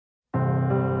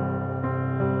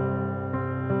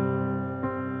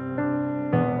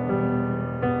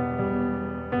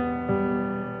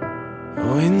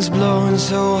Wind's blowing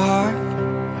so hard,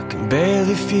 I can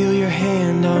barely feel your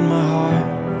hand on my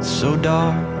heart. It's so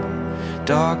dark,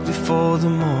 dark before the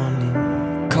morning.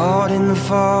 Caught in the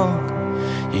fog,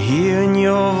 you're hearing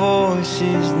your voice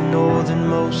is the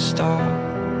northernmost star,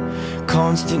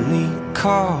 constantly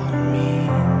calling me.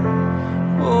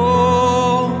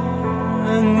 Oh,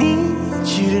 I need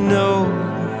you to know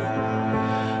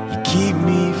you keep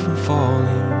me from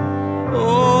falling.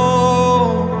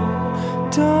 Oh,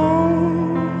 don't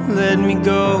let me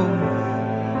go,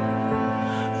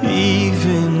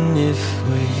 even if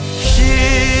we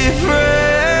shipwrecked,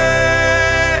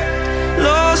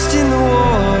 lost in the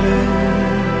water.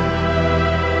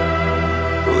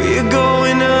 We're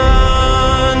going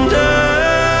under,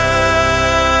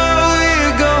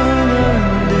 we're going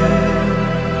under.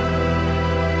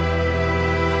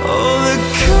 Oh, the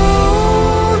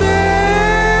cold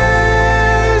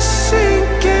air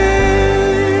sinking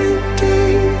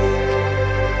deep.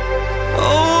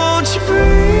 Oh, won't you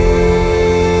breathe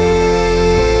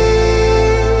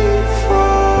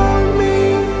for me?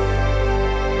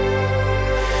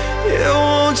 Yeah,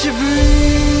 won't you breathe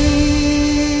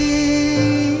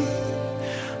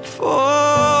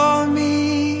for me?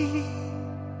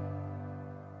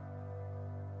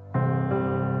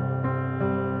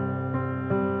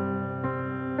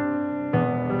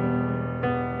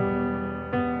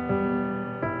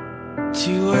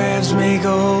 Two halves make a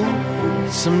whole.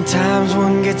 Sometimes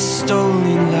one gets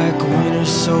stolen like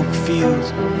winter-soaked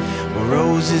fields where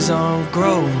roses aren't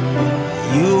growing.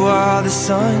 But you are the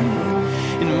sun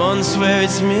in months where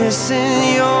it's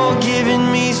missing. You're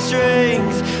giving me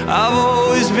strength I've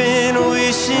always been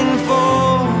wishing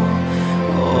for.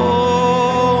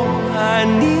 Oh, I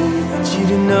need you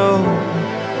to know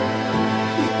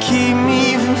you keep me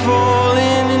from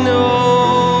falling. And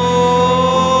oh,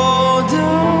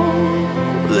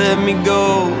 don't let me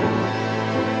go.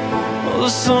 Oh,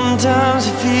 sometimes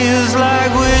it feels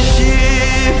like we're shipwrecked,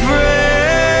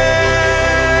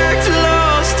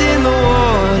 lost in the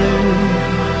water.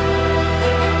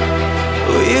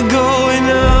 We're going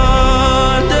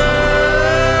under,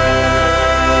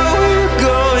 we're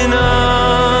going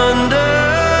under.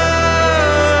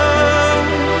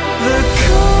 The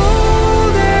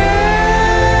cold air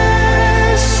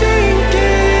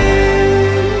sinking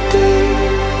deep.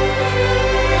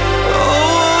 Oh,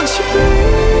 won't you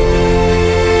breathe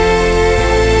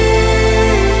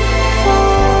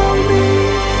for me?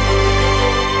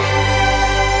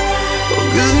 Oh,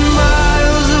 'cause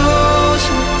miles of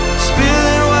ocean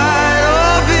spilling wide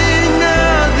open,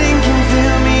 nothing can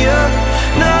fill me up.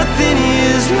 Nothing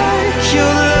is like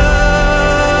your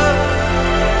love,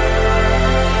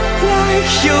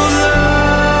 like your love.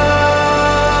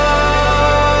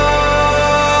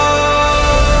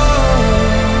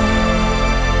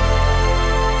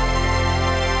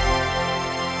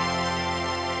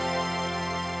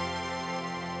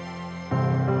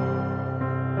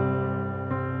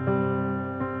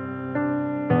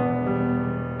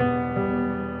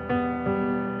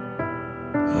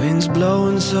 Wind's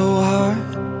blowing so hard,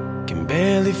 can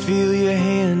barely feel your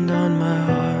hand on my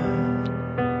heart.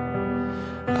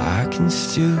 I can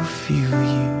still feel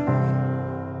you.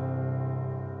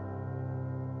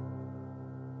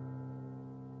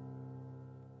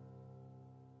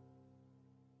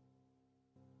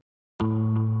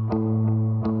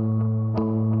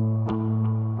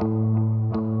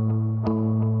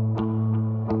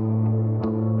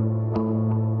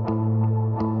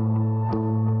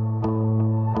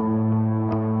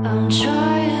 I'm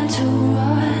trying to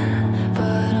run,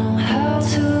 but I'm held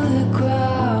to the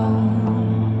ground.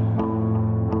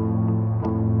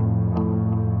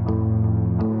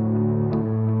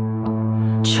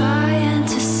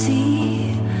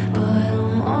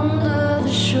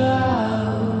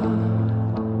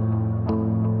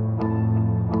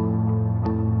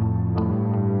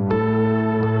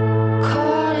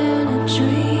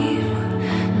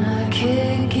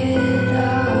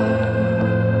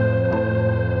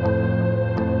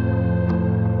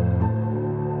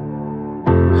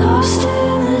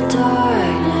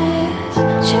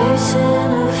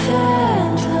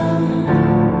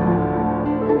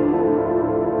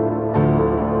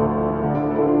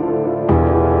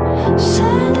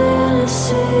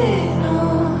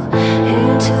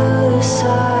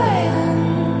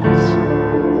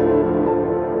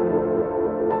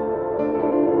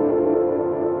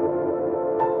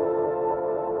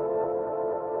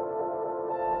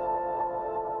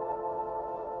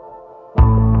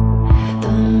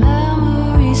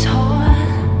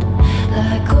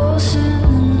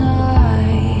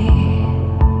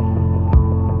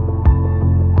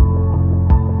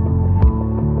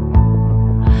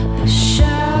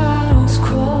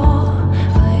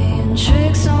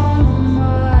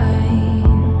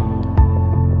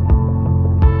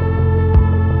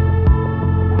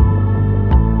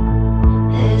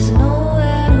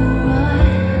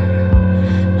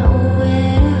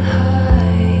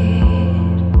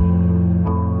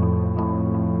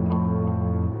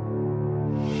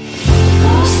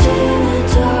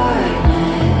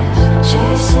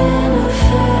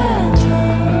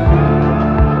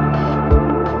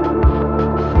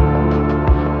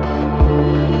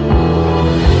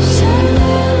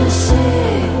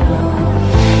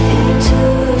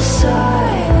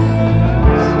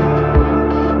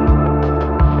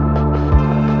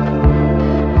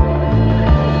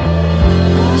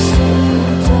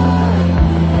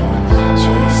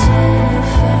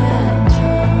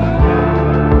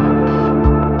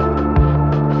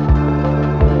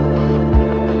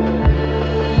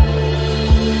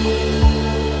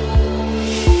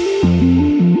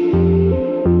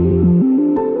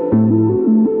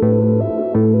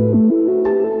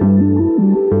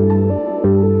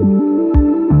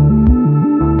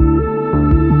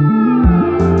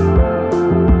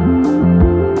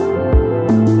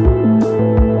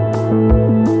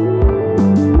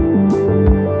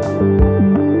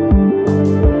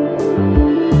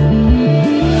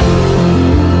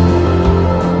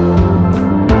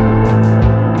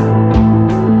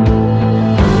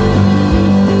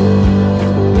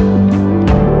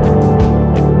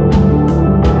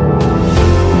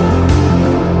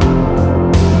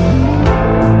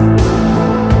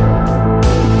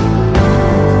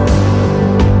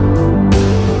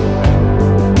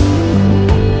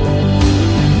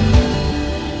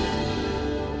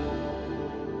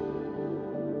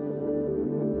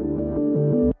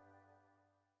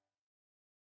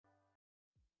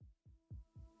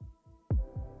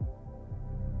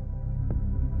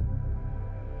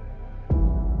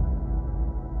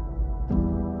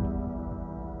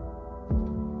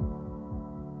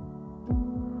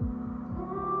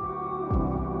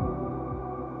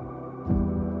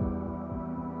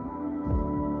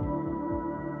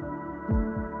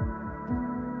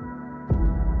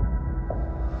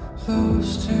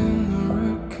 lost in the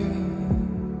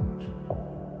wreckage,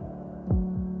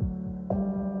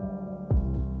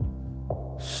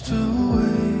 still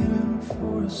waiting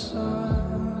for a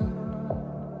sign.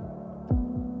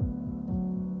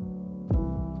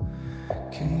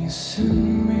 Can you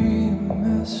send me a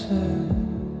message?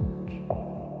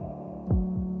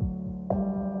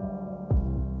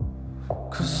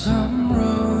 'Cause I'm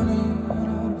running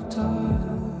out of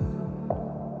time,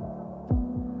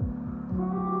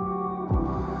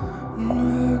 and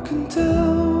I can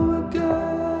tell we're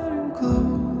getting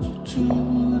closer to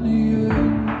the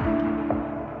end.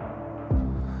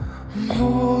 I'm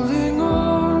holding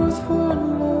on with one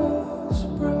last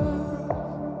breath.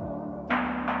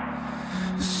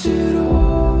 As it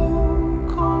all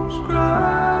comes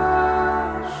crashing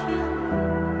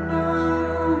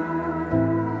down,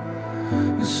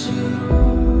 as it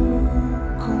all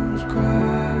comes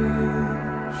crashing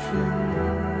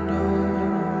down.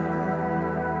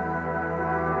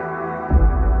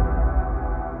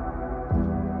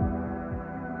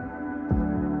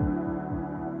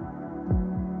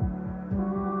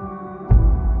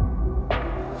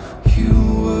 You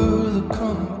were the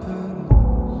compass,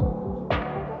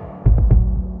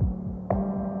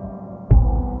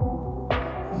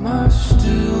 my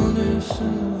stillness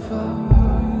and the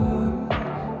violence.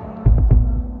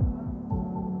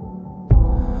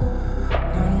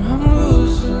 Now I'm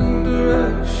losing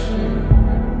direction.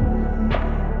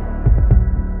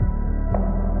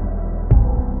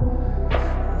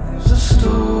 There's a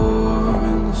storm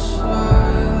in the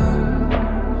silence,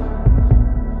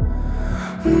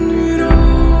 and it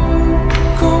all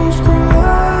comes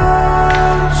crashing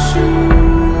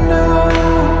down.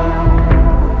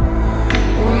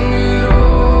 When it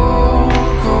all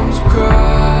comes crashing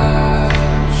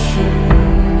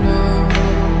down,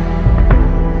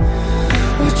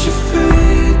 let your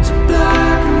fade to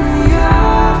black in the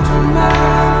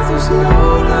aftermath. There's no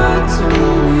light to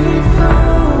be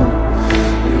found.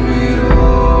 When it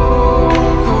all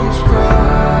comes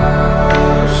crashing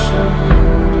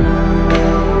down.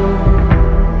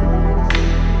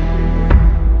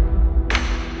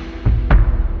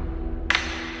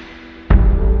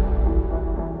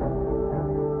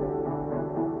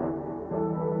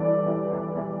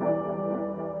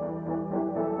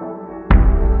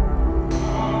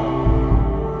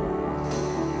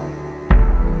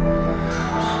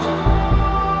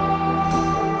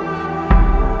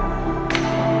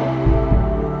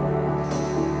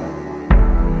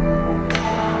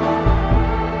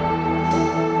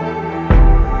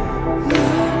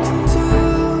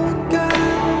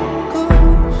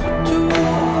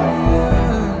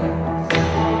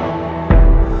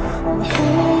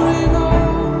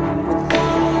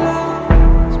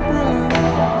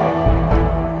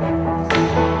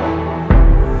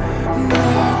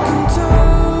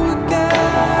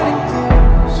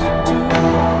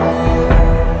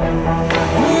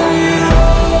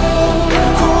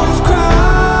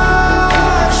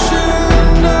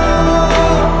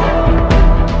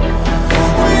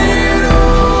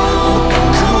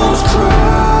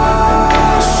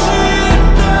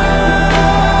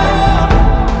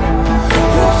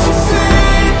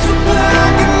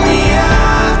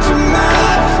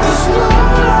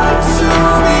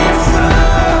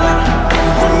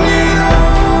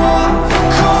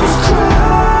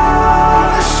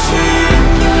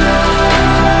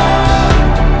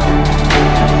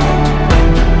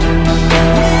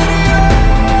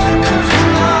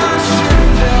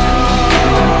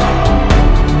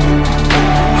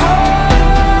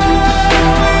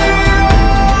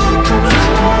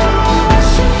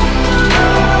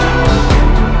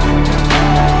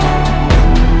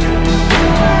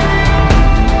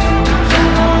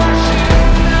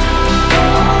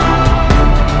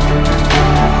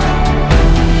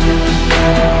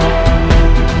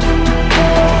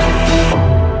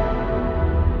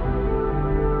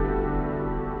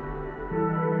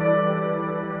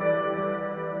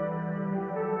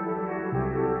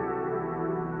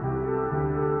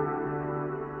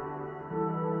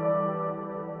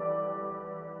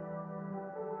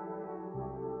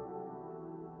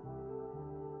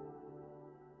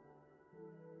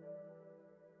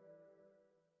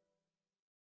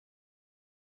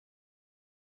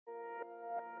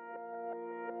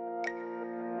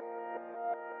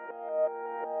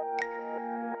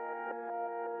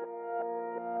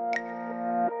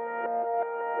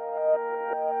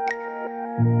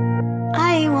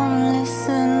 I won't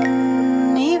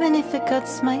listen, even if it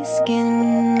cuts my skin.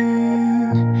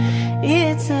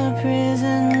 It's a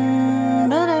prison,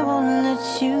 but I won't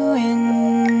let you in.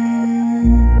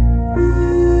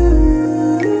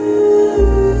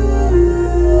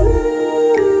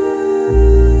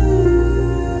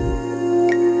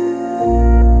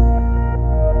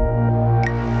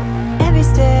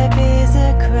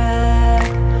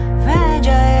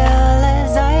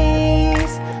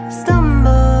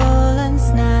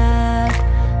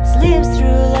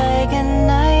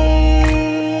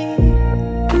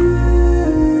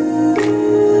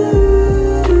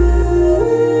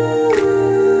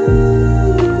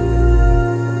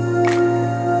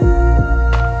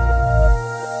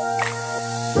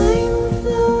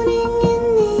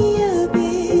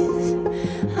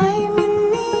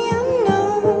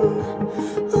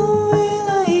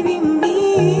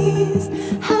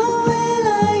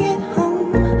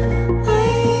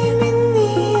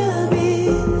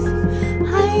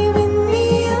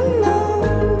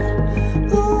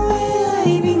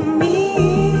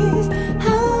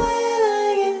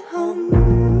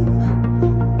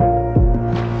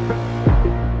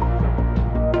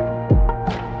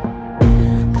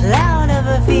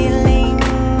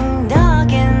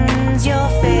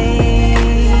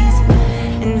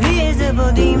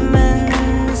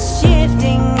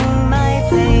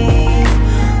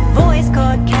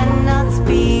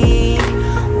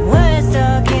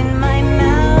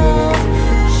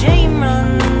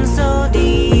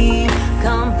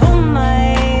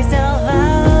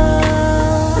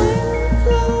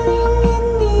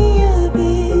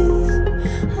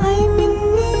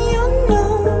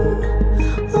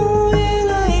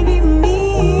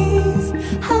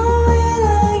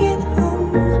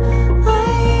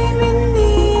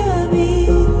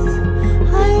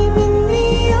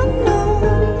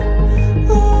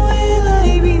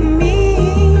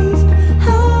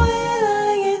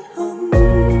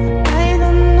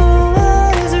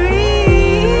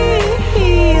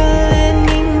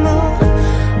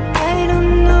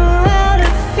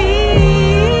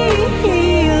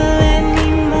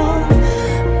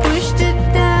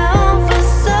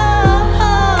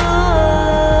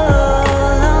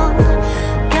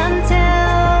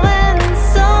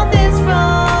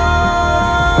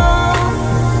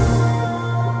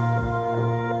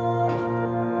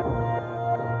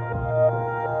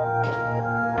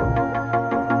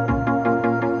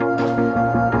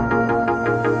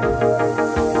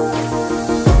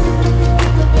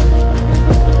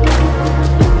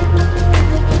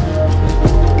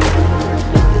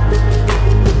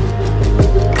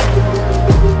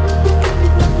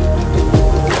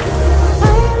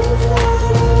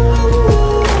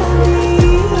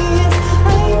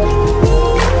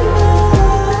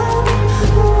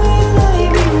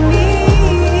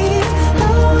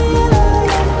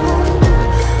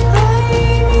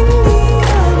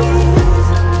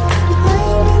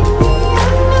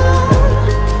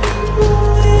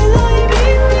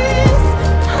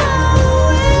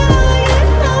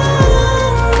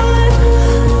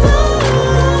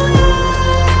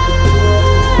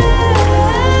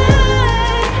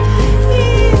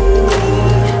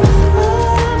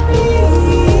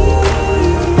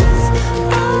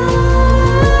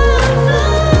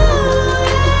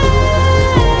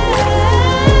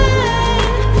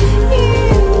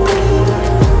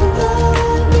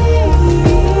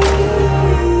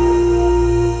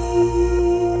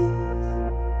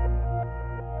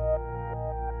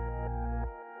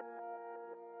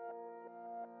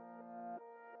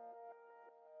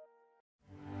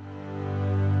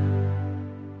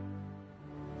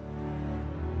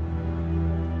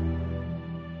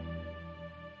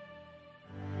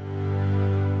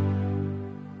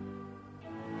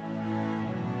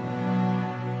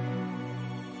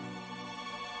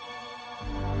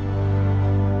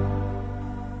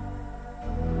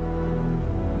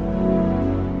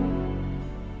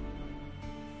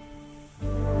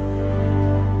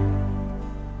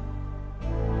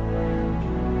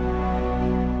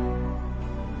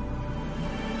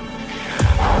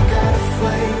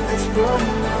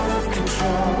 burning out of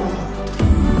control.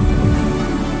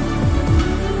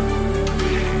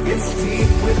 It's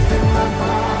deep within my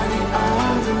body,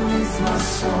 underneath my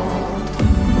soul.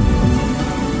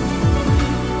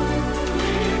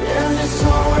 And it's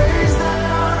always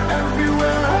there,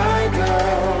 everywhere I go.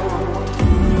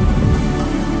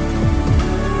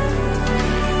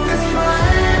 This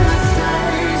flame that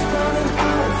stays burning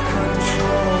out of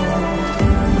control.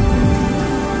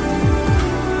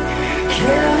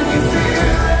 Can you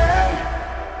feel it?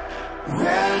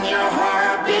 When your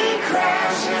heartbeat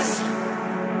crashes,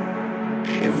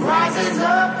 it rises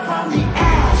up from the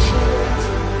ashes.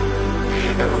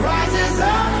 It rises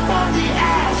up from the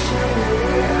ashes.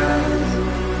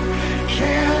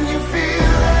 Can you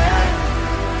feel it?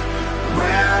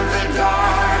 When the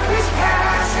darkness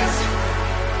passes,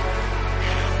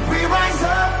 we rise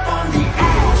up from the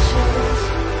ashes.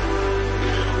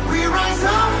 We rise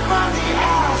up from the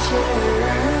ashes.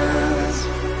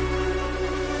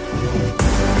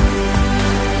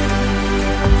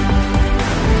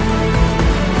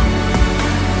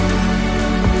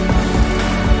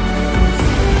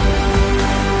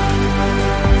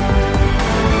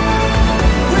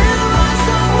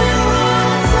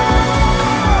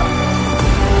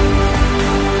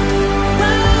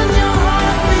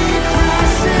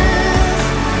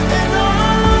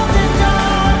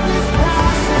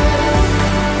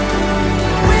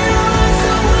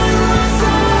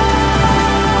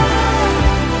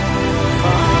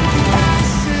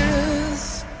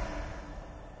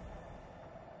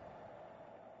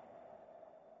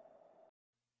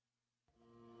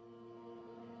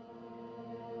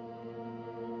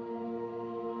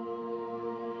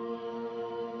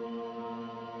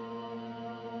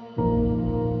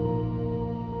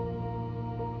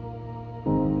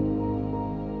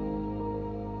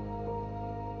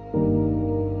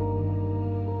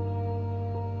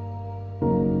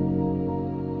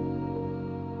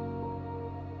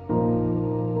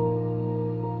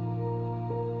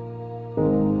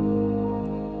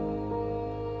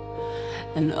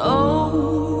 And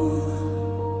oh,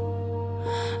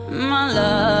 my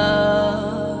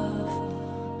love,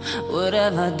 what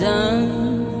have I done?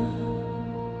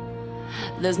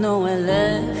 There's nowhere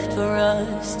left for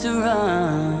us to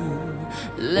run,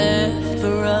 left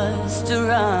for us to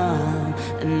run.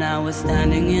 And now we're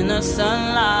standing in the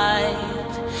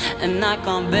sunlight, and I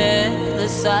can't bear the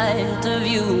sight of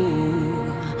you.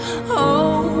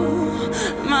 Oh,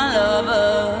 my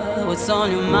lover, what's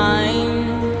on your mind?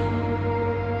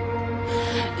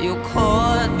 You're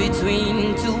caught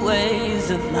between two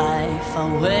ways of life.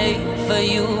 I'll wait for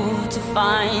you to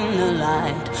find the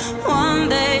light. One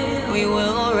day we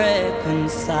will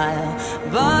reconcile,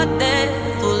 but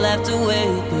death will have to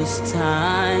wait this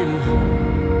time.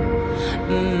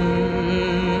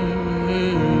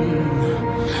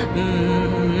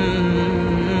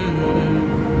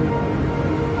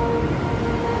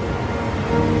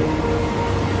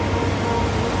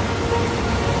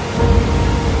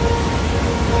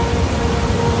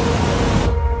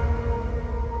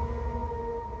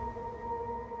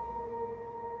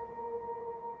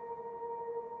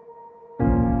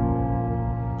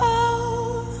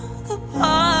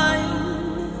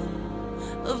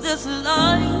 This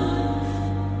life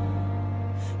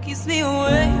keeps me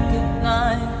awake at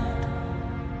night.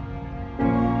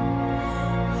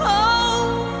 Oh,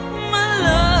 my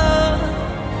love,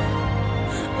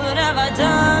 what have I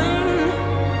done?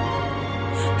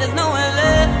 There's nowhere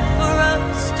left for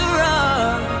us to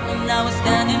run. And now we're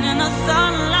standing in the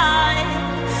sunlight,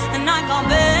 and I can't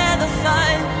bear the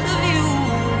sight of you.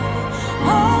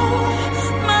 Oh,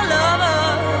 my lover,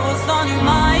 what's on your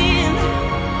mind?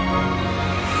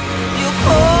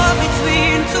 Caught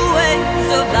between two ways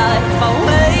of life. I'll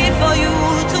wait for you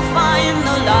to find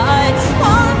the light.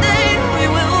 One day we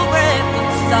will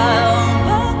reconcile,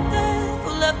 but death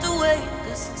will have to wait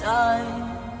this time.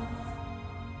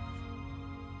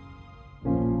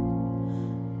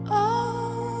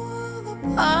 Oh, the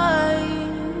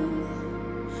pain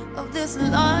of this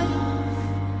life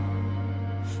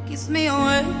keeps me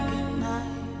awake at night.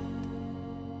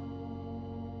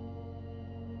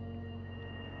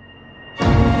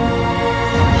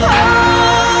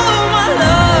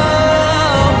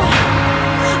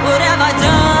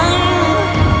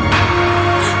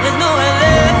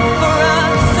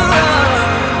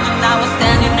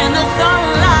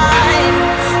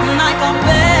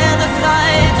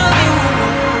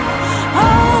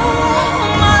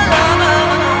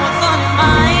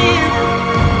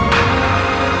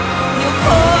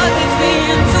 Caught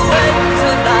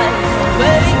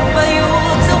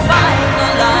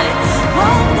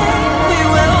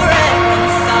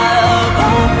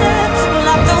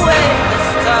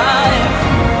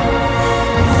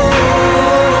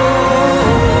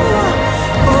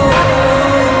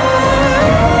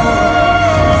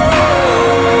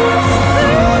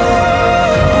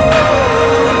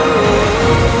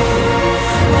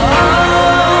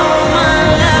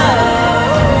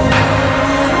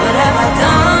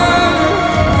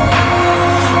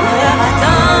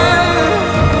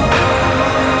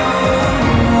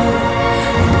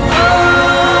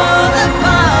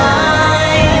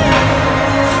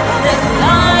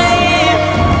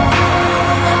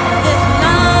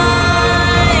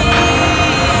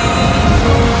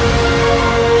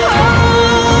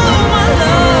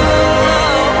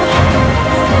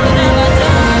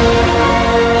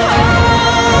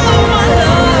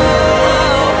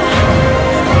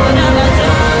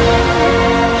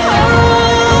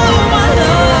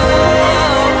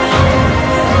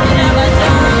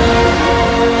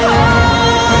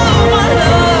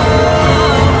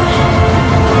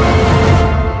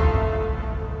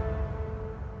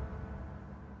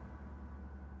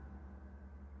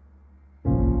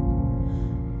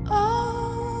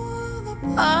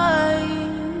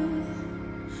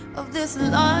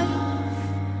this life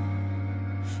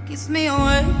keeps me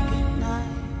awake at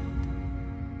night.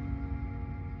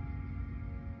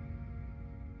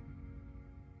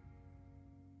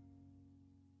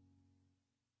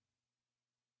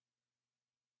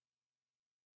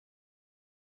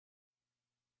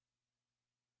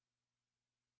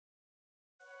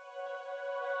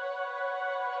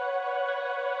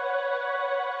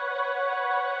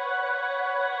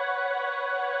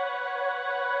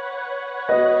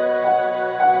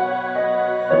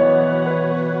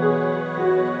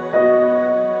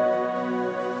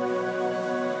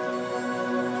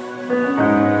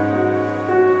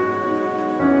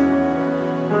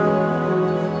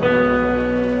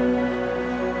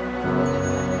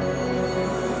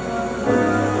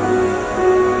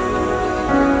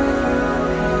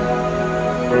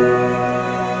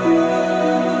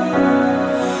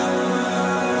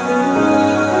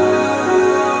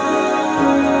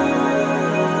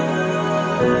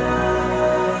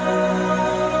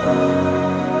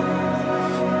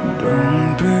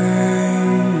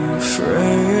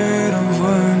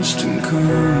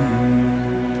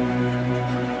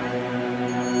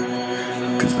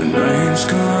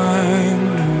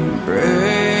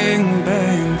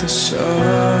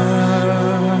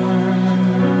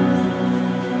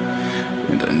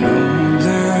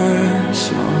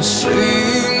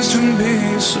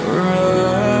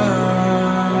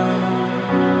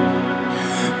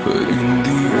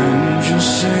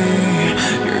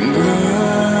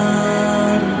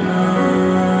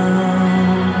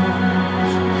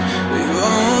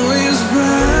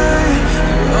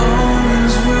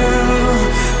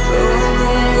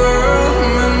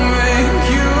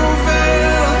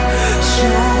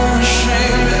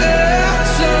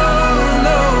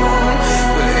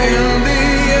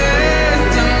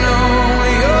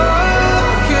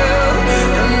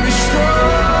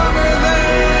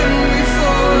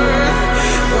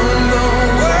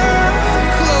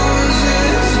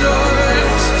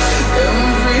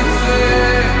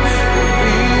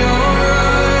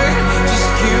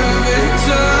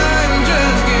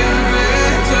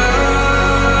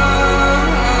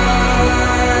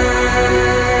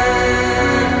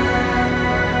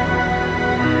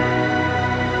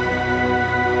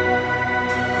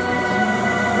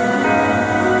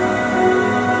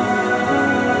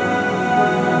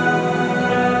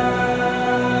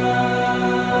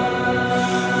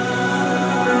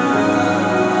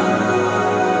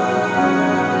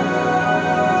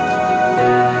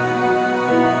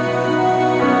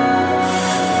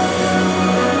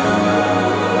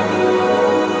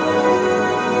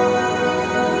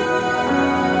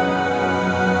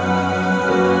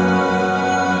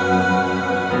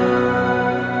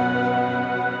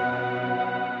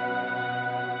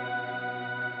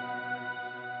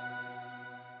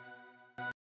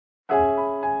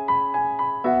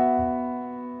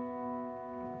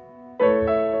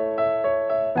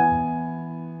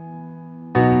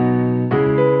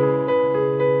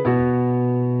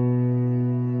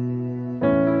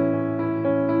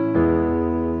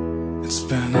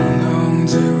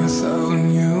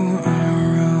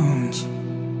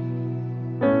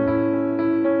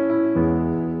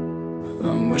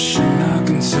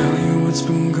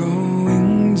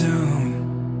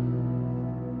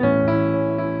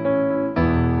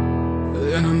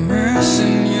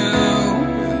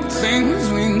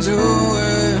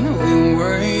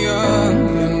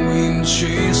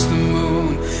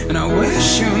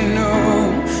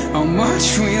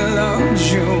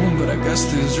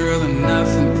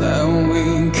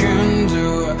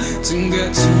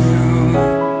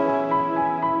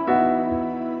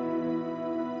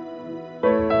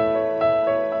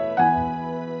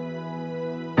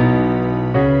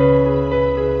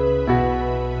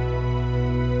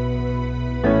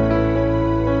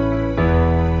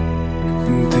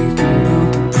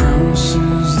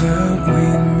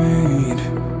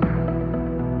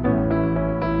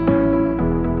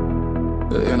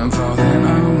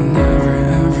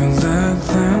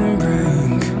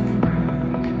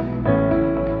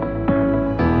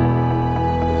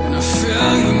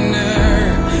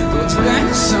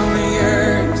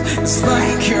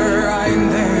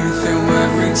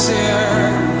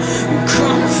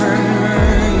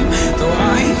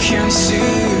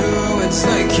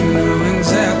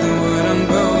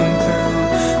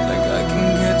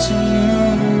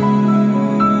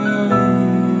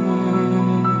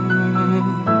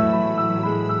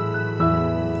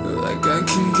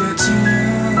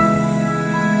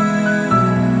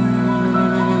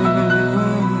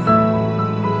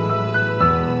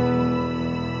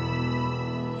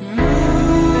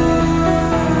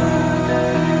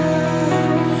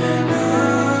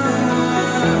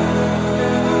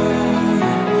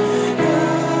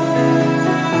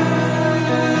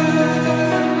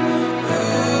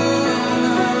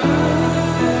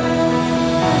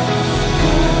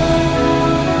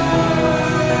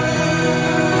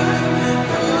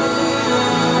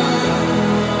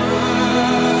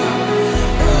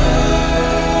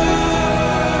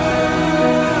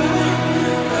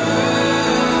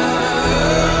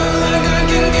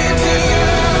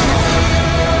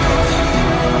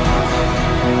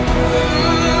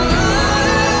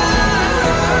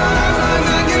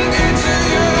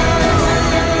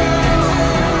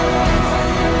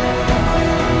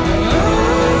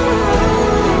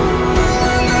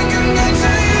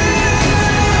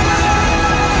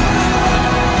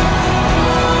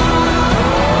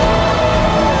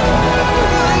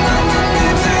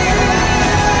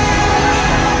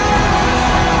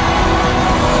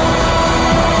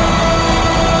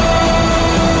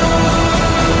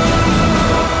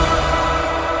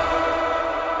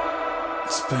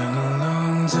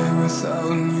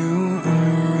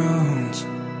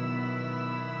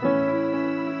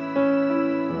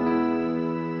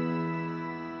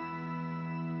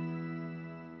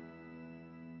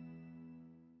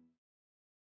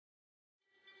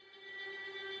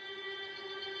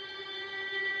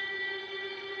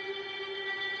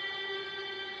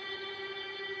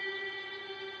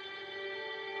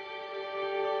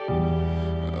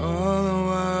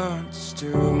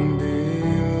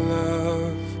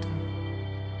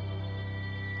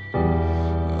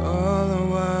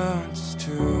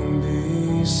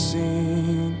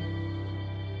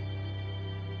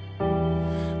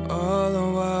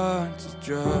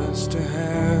 just to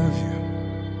have you.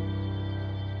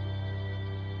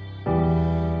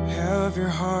 Have your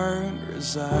heart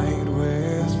reside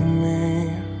with me.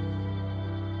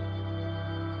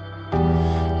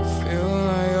 I feel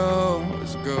I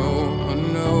always go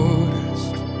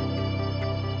unnoticed.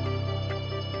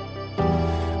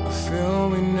 I feel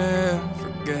we never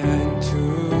get to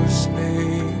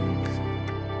speak.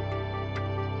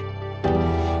 I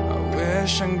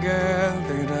wish I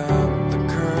gathered up the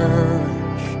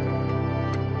courage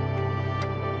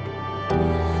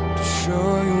to show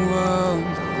you all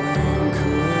that we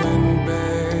could be.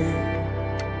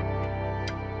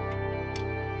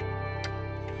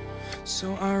 So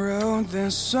I wrote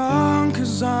this song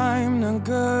 'cause I'm not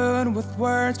good with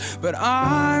words, but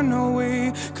I know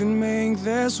we can make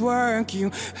this work.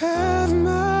 You have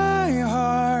my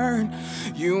heart,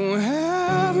 you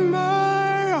have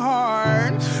my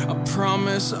heart. I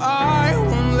promise I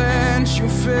won't let you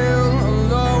feel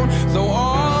alone, though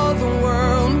all the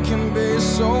world can be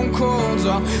so cold.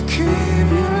 I'll keep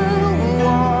you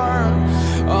warm,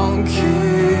 I'll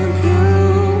keep you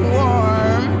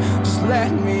warm. Just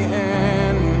let me in.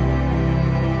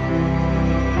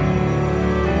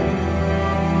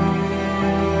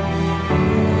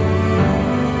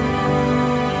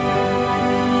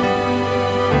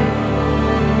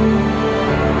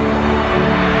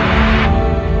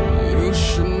 You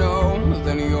should know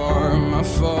that you're my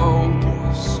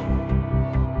focus.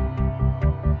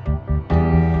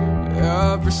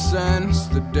 Ever since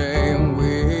the day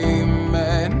we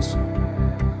met,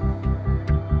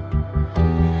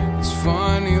 it's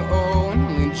funny,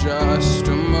 only just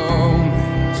a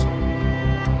moment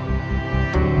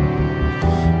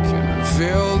can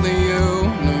reveal the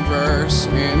universe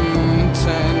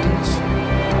intent.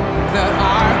 That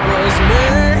I was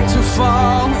made to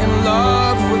fall in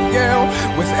love with you,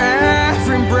 with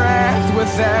every breath,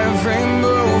 with every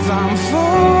move. I'm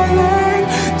falling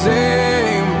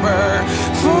deeper,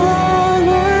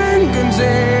 falling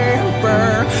deeper.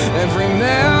 Every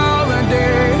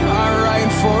melody I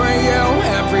write for you,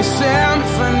 every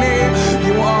symphony,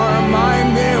 you are my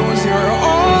muse. You're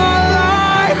all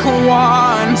I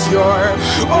want, you're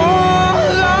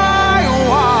all I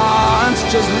want.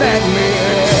 Just let me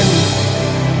in.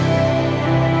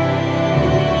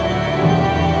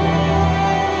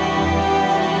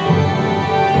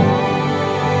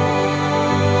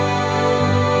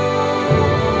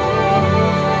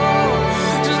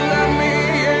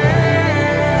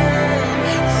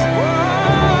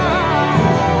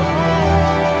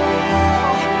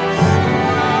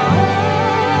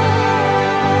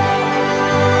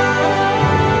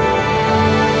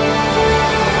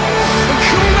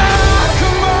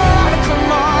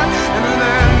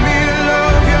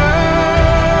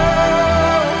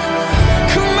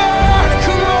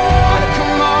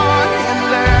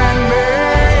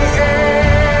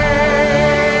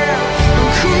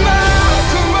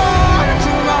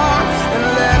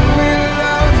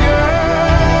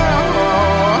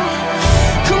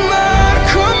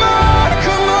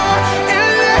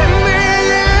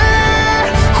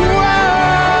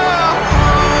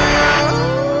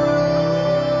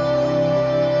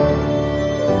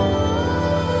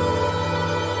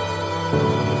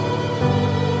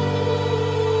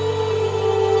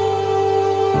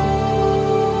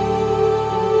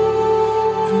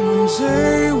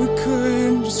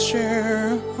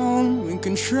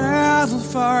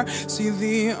 See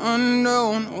the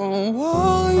unknown, oh,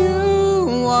 all you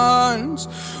want,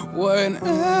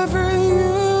 whatever you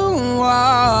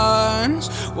want.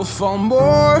 We'll fall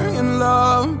more in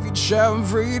love each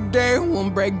every day. We'll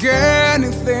break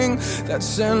anything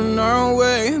that's in our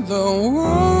way. The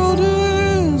world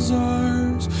is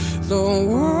ours, the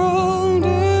world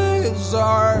is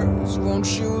ours. Won't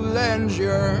you lend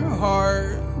your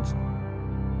heart?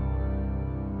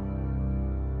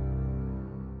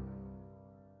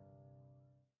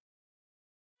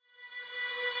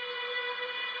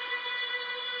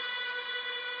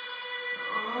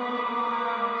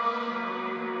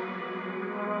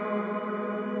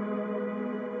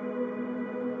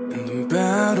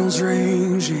 Battles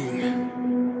raging,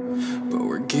 but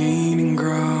we're gaining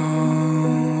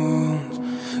ground.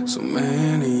 So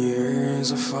many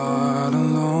years I fought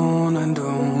alone, I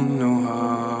don't know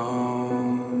how.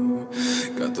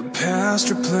 Got the past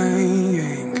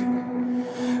replaying,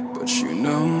 but you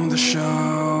numb the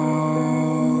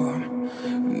shout.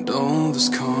 And all this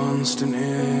constant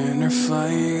inner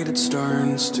fight, it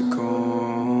starts to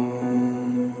calm.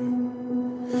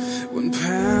 When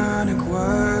panic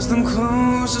was the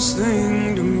closest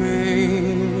thing to me,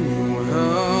 you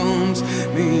helped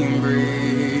me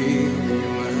breathe, you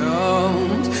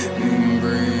helped me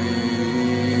breathe.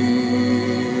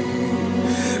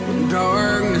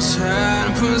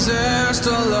 possessed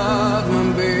all of my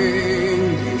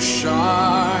being. You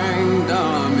shined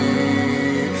on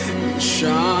me, you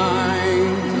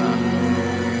shined on me.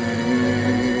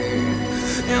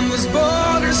 And this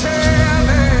boulder's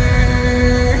heavy,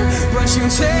 but you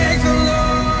take the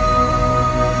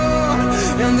load.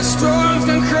 And the storm's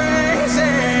gone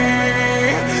crazy,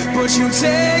 but you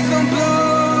take the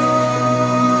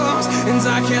blows. And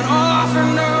I can't offer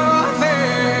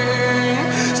nothing,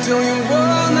 still you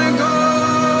won't let go.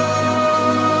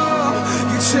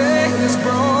 You take this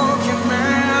broken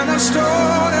man of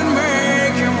stone and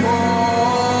make him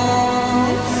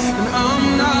whole. And I'm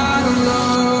not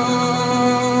alone.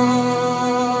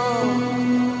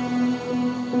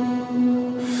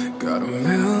 Got a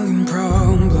million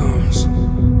problems,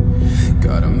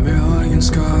 got a million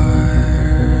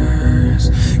scars,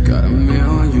 got a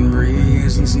million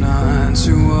reasons not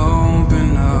to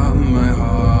open up my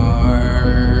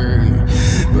heart.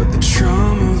 But the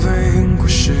trauma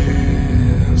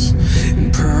vanquishes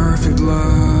in perfect love.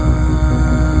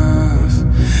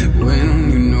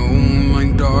 When you know my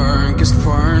darkest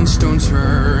parts don't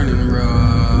turn and run.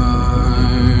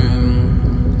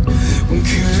 When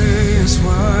chaos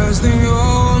was the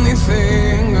only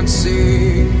thing I'd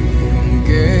see, you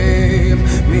gave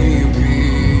me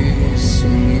peace,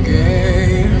 you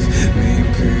gave me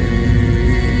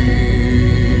peace.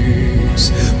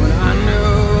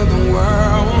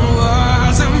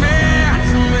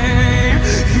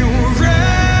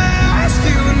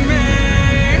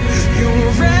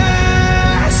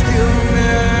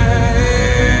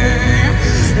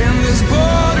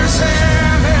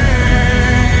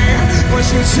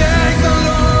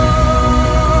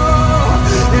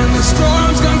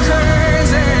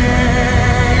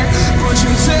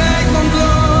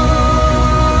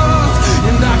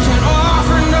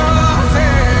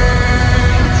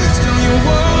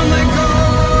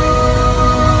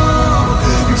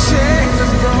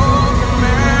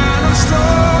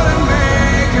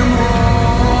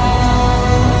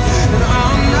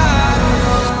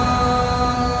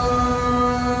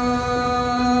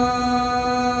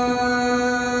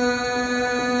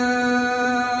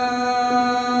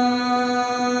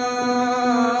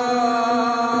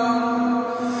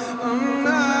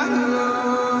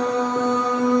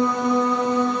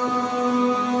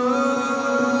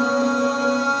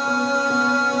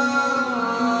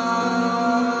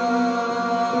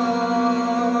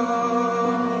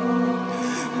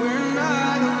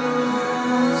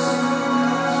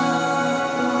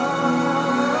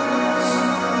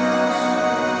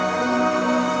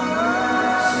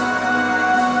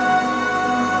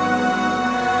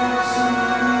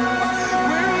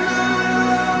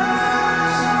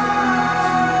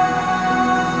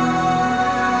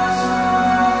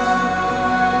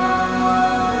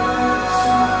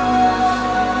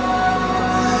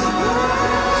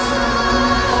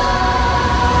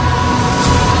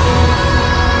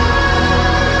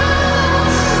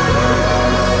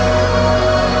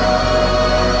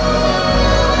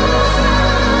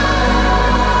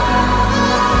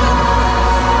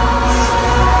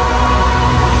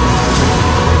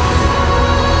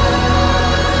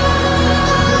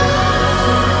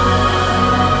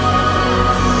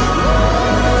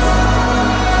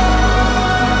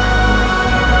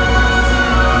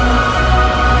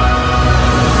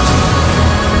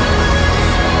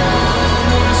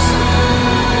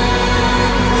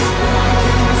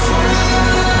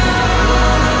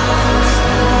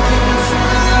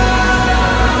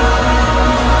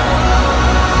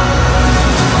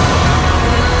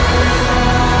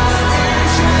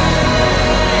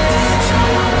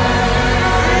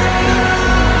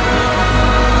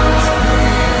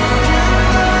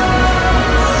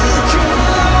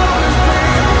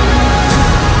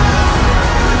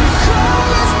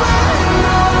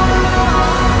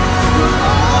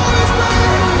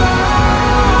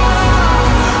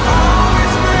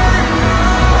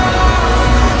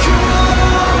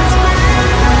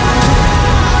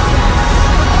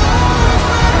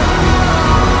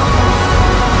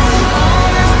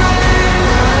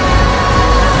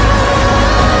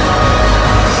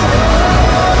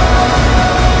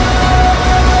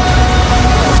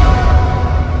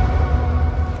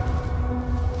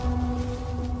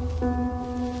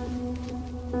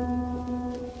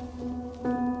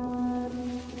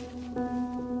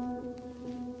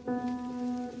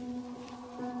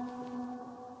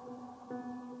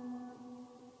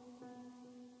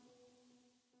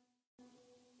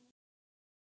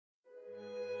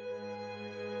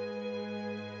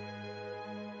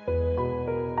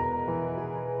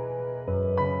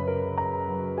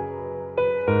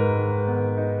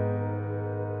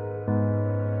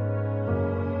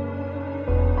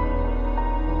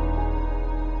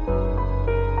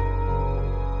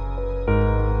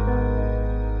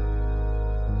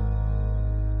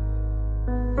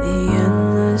 The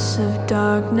endless of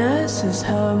darkness is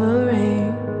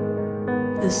hovering.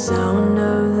 The sound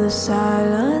of the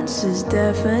silence is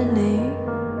deafening.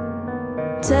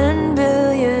 10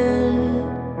 billion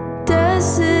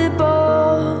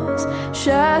decibels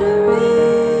shattering.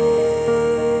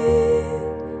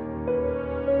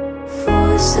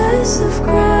 Forces of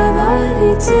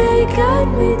gravity take at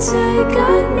me,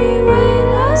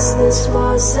 weightless, this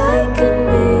forsaken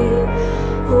me.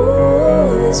 Ooh,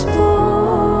 this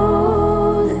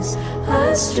pull is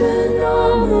astronomical.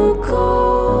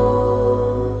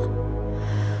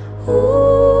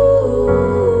 Ooh,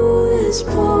 this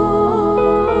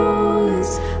pull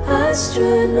is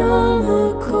astronomical.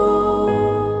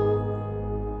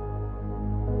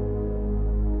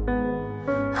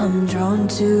 I'm drawn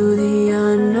to the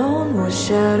unknown where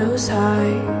shadows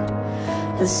hide,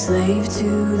 a slave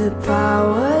to the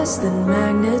powers that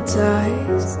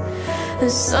magnetize.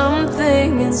 There's something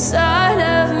inside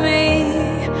of me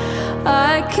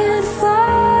I can't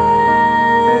fight.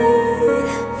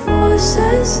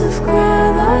 Forces of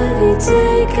gravity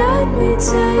take at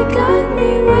me,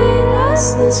 weightless,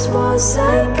 this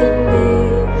forsaken me.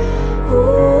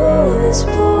 Ooh, this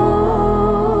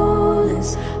pull is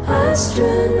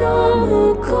astronomical.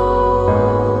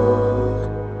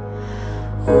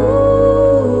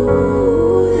 Ooh,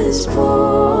 this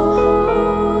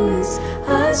pull is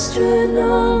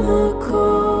astronomical.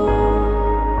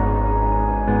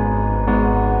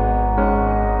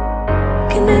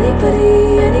 Can anybody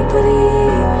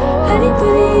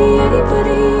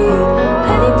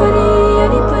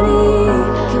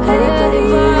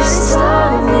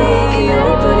stop me?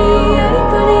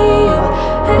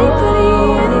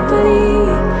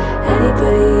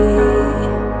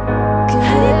 Can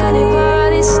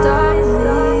anybody stop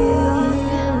me?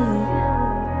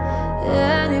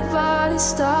 Anybody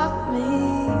stop me?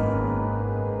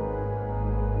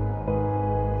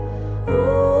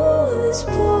 Ooh, this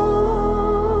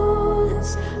pull is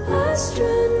astronomical.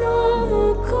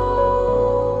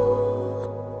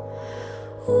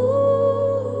 Ooh,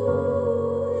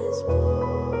 this pull.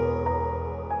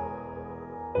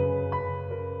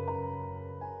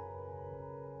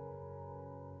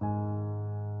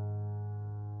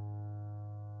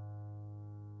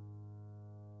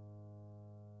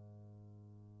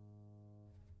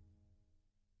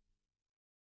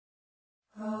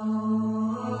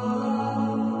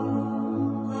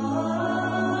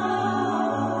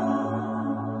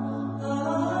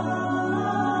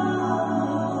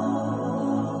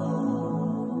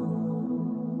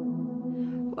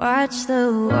 Watch the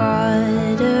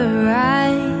water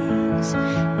rise.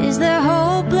 Is there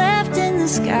hope left in the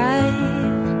sky?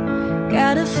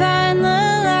 Gotta find the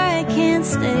light, can't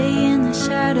stay in the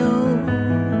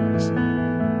shadows.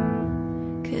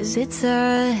 'Cause it's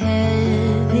a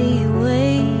heavy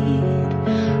weight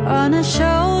on our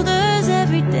shoulders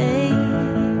every day,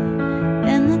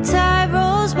 and the tide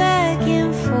rolls back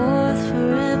and forth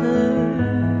forever.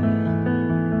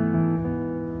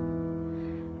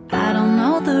 I don't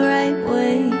know the right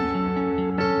way,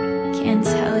 can't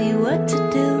tell you what to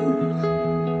do.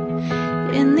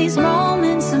 In these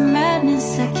moments of madness,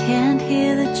 I can't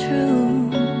hear the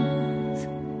truth.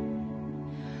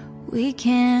 We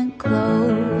can't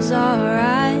close our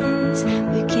eyes,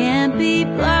 we can't be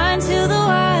blind to the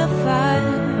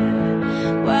wildfire.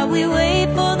 While we wait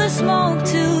for the smoke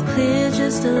to clear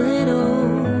just a little,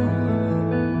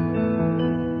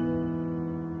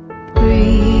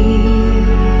 breathe.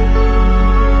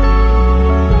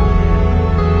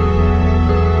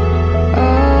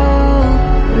 Oh,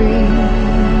 breathe.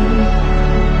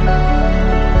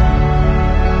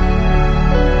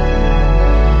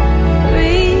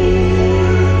 Breathe.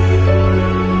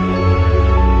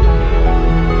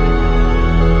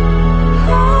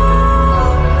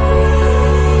 Oh, breathe.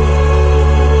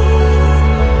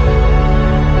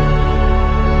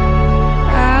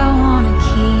 I wanna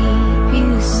keep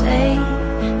you safe,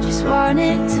 just want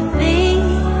it to be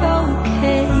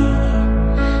okay.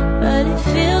 But it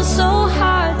feels so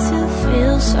hard to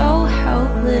feel so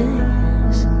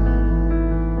helpless.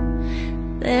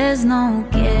 There's no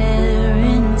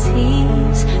guarantees,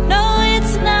 no,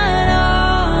 it's not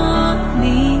on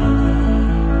me.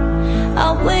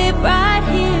 I'll wait right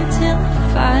here till I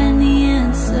find the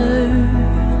answer.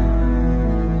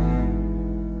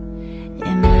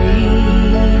 And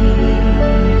breathe.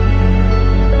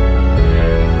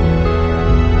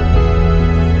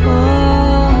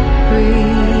 Oh,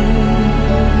 breathe.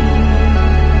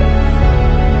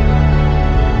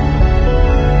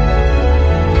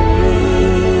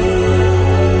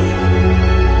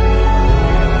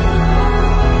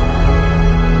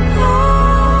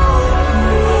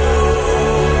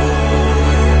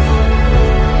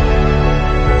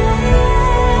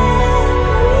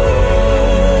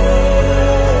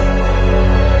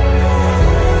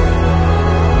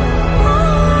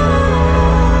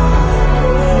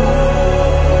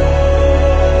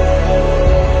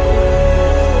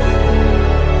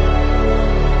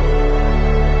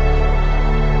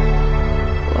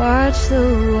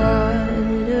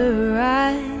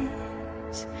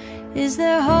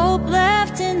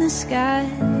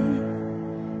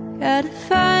 Gotta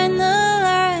find the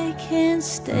light, can't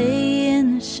stay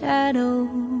in the shadows.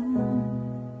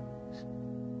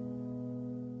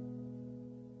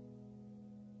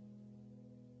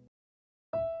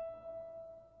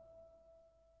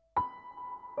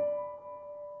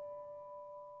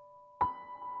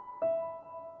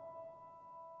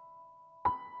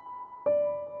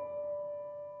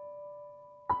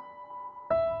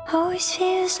 Always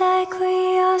feels like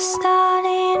we are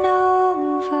starting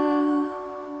over,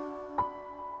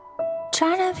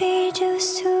 trying to be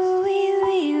just who we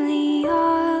really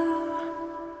are.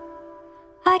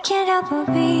 I can't help but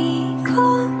be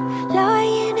calm,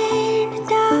 lying in the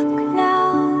dark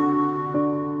now.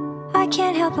 I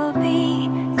can't help but be